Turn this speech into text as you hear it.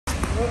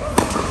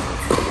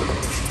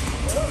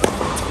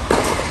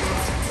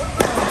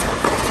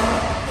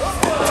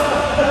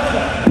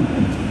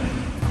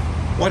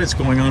What is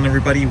going on,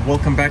 everybody?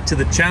 Welcome back to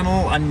the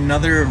channel.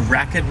 Another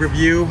racket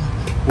review.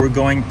 We're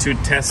going to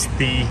test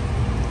the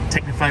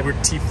Technifibre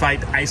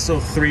Tfight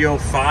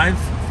Iso305,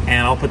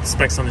 and I'll put the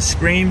specs on the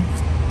screen.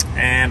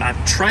 And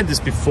I've tried this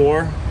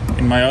before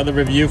in my other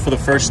review for the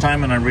first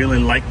time, and I really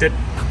liked it.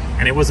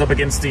 And it was up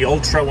against the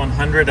Ultra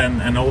 100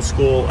 and an old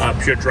school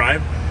Pure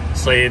Drive.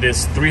 So it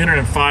is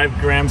 305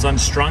 grams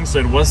unstrung, so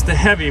it was the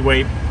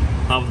heavyweight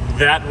of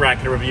that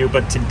racket review.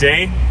 But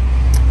today,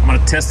 I'm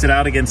gonna test it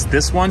out against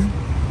this one,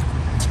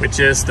 which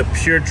is the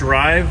Pure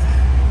Drive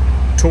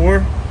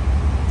Tour.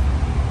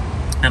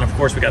 And of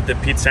course we got the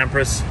Pete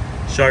Sampras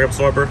shock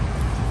absorber,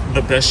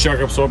 the best shock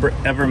absorber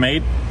ever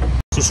made.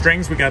 So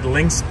strings, we got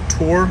Lynx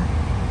Tour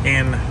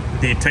in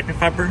the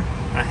Technifibre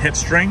head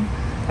string,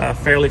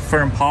 fairly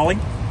firm poly,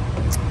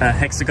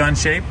 hexagon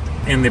shaped.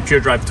 In the Pure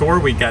Drive Tour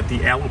we got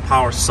the Aloe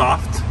Power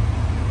Soft,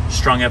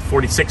 strung at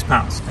 46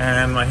 pounds.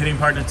 And my hitting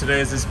partner today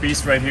is this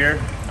beast right here.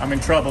 I'm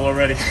in trouble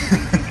already.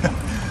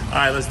 All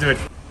right, let's do it.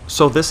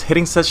 So this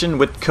hitting session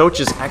with Coach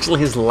is actually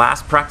his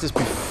last practice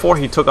before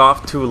he took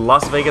off to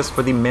Las Vegas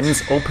for the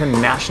Men's Open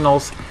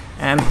Nationals,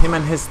 and him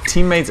and his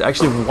teammates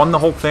actually won the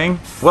whole thing.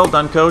 Well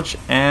done, Coach.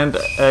 And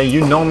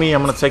you know me,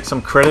 I'm gonna take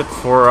some credit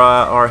for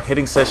our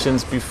hitting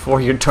sessions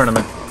before your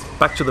tournament.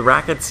 Back to the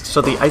rackets. So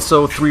the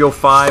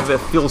Iso305, it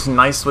feels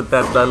nice with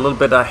that little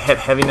bit of head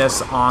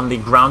heaviness on the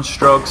ground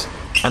strokes,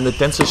 and the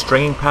denser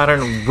stringing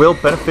pattern will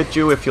benefit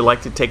you if you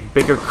like to take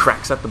bigger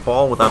cracks at the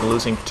ball without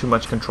losing too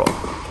much control.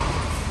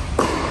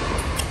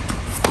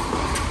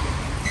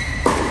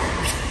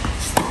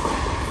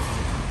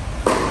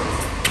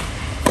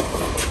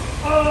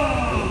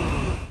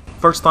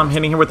 First time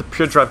hitting here with the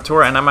Pure Drive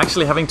Tour, and I'm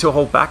actually having to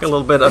hold back a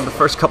little bit on the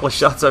first couple of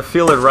shots. I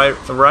feel it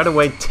right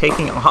away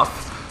taking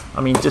off. I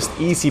mean, just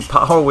easy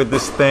power with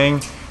this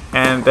thing,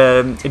 and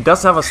it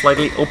does have a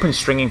slightly open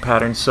stringing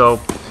pattern,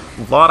 so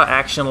a lot of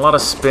action, a lot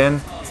of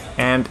spin,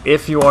 and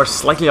if you are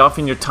slightly off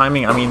in your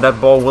timing, I mean, that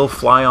ball will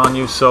fly on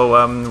you.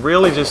 So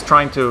really just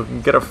trying to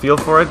get a feel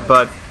for it,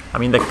 but I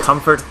mean, the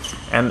comfort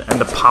and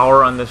the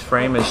power on this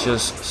frame is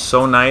just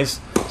so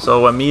nice.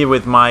 So me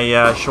with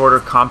my shorter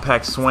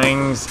compact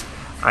swings,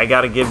 I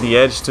gotta give the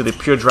edge to the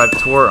Pure Drive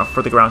Tour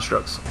for the ground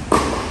strokes.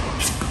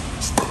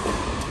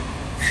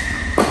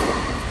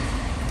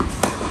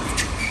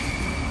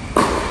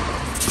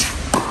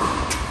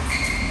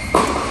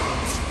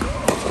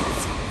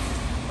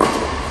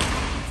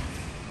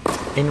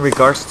 In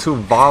regards to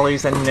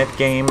volleys and net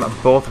game,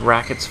 both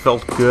rackets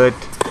felt good.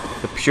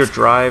 The Pure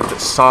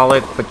Drive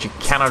solid, but you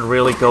cannot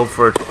really go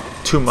for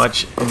too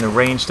much in the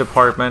range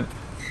department.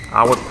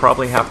 I would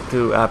probably have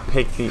to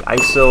pick the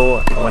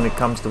Iso when it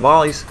comes to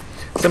volleys,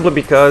 simply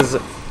because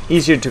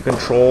easier to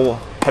control,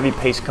 heavy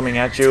pace coming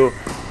at you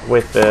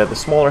with the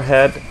smaller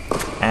head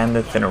and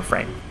the thinner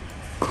frame.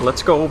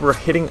 Let's go over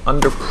hitting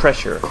under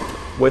pressure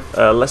with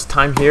less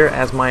time here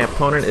as my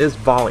opponent is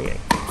volleying.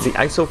 The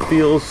Iso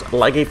feels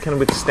like it can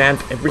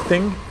withstand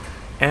everything,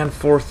 and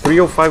for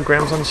 305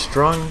 grams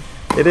unstrung,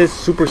 it is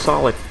super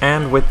solid.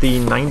 And with the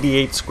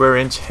 98 square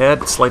inch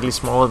head, slightly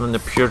smaller than the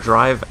Pure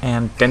Drive,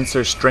 and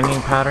denser stringing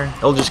pattern,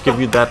 it'll just give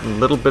you that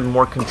little bit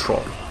more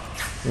control.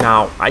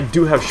 Now, I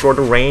do have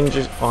shorter range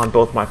on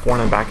both my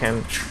forehand and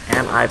backhand,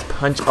 and I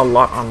punch a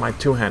lot on my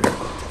two-hander.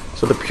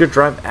 So the Pure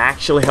Drive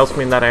actually helps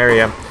me in that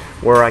area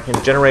where I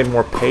can generate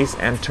more pace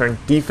and turn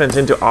defense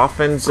into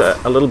offense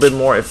a little bit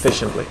more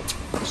efficiently.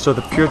 So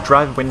the Pure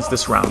Drive wins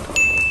this round.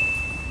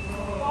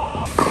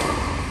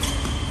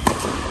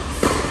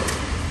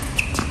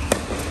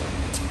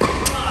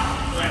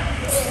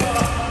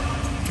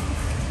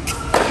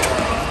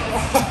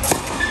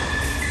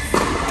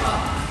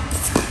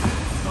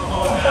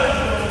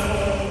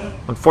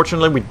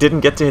 Unfortunately, we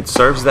didn't get to hit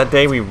serves that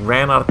day. We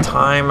ran out of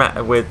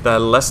time with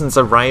lessons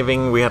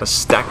arriving. We had a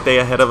stacked day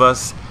ahead of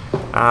us.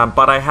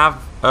 But I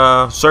have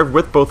served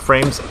with both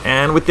frames,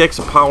 and with the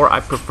extra power, I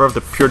prefer the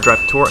Pure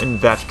Drive Tour in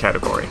that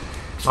category.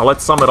 Now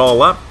let's sum it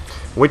all up.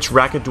 Which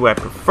racket do I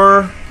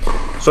prefer?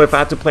 So if I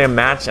had to play a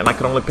match and I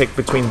could only pick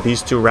between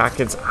these two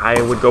rackets,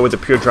 I would go with the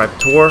Pure Drive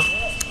Tour.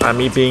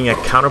 Me being a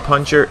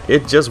counterpuncher,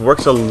 it just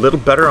works a little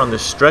better on the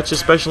stretch,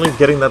 especially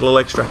getting that little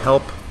extra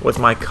help with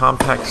my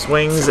compact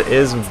swings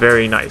is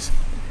very nice.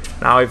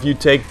 Now if you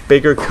take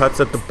bigger cuts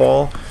at the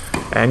ball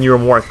and you're a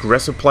more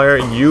aggressive player,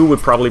 you would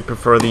probably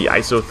prefer the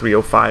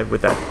Iso305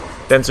 with that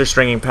denser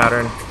stringing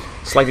pattern,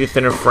 slightly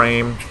thinner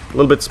frame, a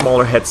little bit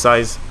smaller head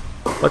size.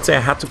 Let's say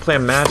I had to play a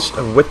match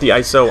with the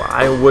Iso,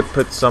 I would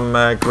put some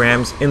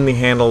grams in the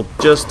handle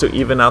just to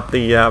even out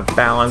the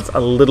balance a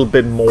little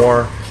bit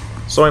more.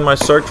 So in my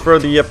search for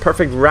the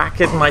perfect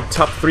racket, my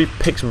top 3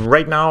 picks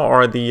right now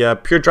are the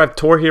Pure Drive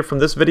Tour here from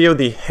this video,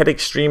 the Head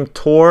Xtreme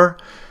Tour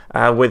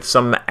with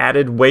some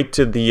added weight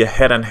to the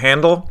head and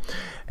handle,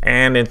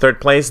 and in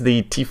third place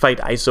the Tfight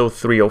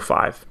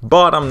Iso305.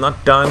 But I'm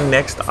not done.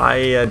 Next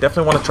I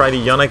definitely want to try the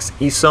Yonex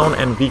E-Zone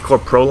and V-Core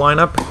Pro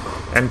lineup.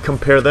 and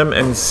compare them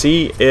and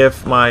see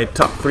if my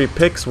top 3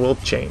 picks will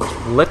change.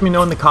 Let me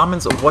know in the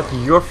comments of what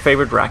your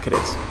favorite racket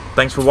is.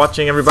 Thanks for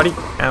watching, everybody,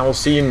 and we'll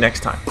see you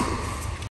next time.